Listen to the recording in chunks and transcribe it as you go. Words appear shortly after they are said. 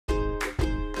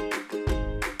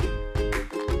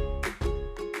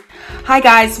Hi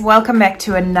guys, welcome back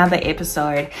to another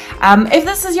episode. If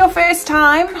this is your first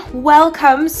time,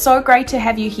 welcome. So great to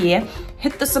have you here.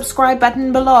 Hit the subscribe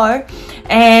button below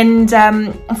and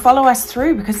follow us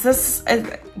through, because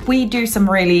we do some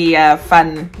really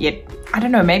fun, yet I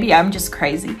don't know, maybe I'm just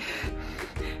crazy.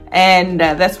 And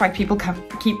that's why people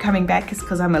keep coming back, is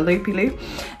because I'm a loopy-loop.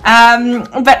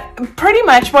 But pretty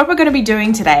much what we're going to be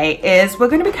doing today is we're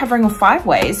going to be covering 5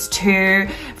 ways to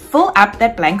fill up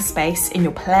that blank space in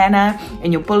your planner,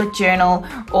 in your bullet journal,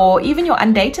 or even your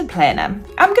undated planner.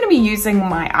 I'm going to be using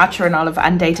my Archer and Olive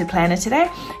undated planner today,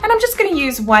 and I'm just going to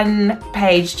use one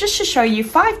page just to show you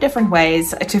 5 different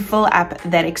ways to fill up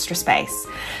that extra space.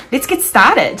 Let's get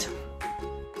started.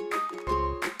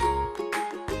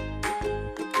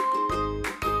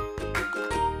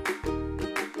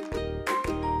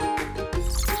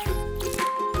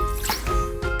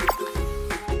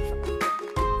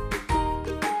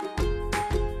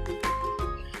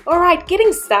 Alright,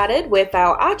 getting started with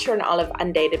our Archer and Olive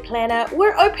undated planner,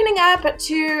 we're opening up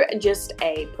to just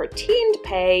a pretend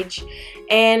page,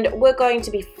 and we're going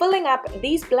to be filling up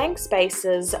these blank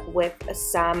spaces with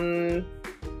some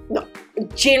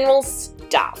general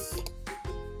stuff.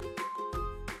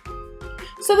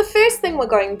 So the first thing we're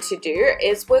going to do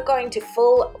is we're going to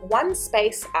fill one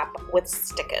space up with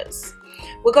stickers.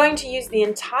 We're going to use the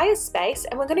entire space,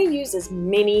 and we're going to use as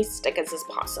many stickers as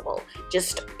possible.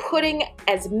 Just putting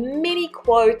as many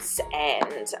quotes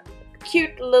and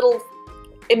cute little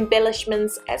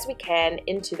embellishments as we can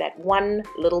into that one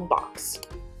little box.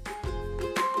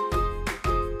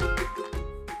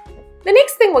 The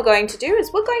next thing we're going to do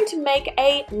is we're going to make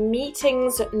a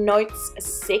meetings notes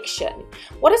section.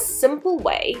 What a simple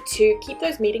way to keep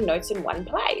those meeting notes in one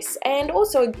place, and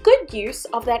also a good use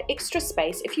of that extra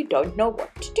space if you don't know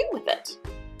what to do with it.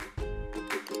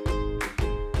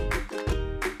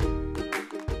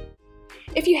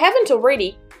 If you haven't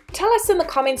already, tell us in the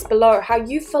comments below how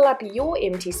you fill up your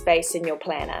empty space in your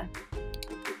planner.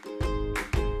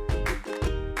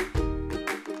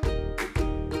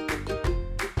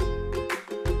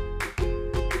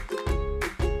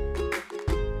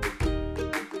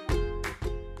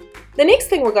 The next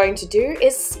thing we're going to do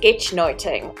is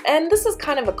sketchnoting, and this is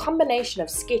kind of a combination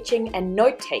of sketching and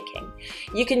note-taking.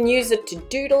 You can use it to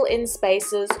doodle in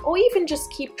spaces, or even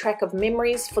just keep track of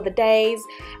memories for the days,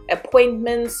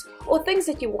 appointments, or things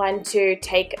that you want to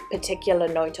take particular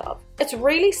note of. It's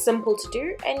really simple to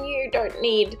do, and you don't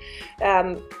need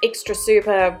extra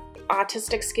super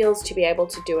artistic skills to be able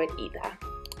to do it either.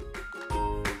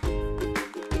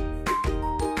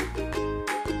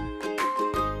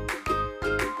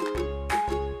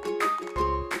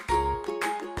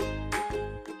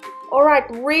 Alright,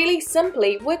 really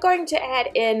simply, we're going to add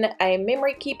in a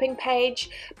memory keeping page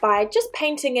by just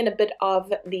painting in a bit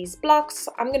of these blocks.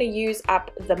 I'm going to use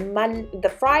up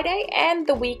the Friday and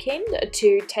the weekend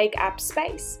to take up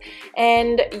space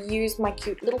and use my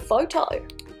cute little photo.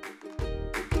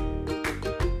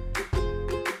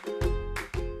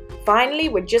 Finally,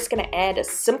 we're just going to add a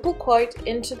simple quote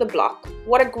into the block.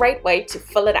 What a great way to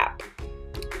fill it up.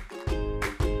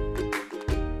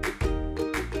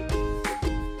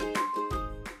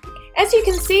 As you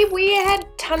can see, we had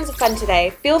tons of fun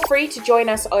today. Feel free to join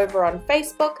us over on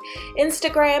Facebook,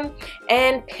 Instagram,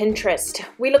 and Pinterest.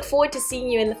 We look forward to seeing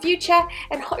you in the future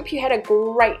and hope you had a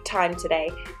great time today.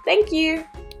 Thank you.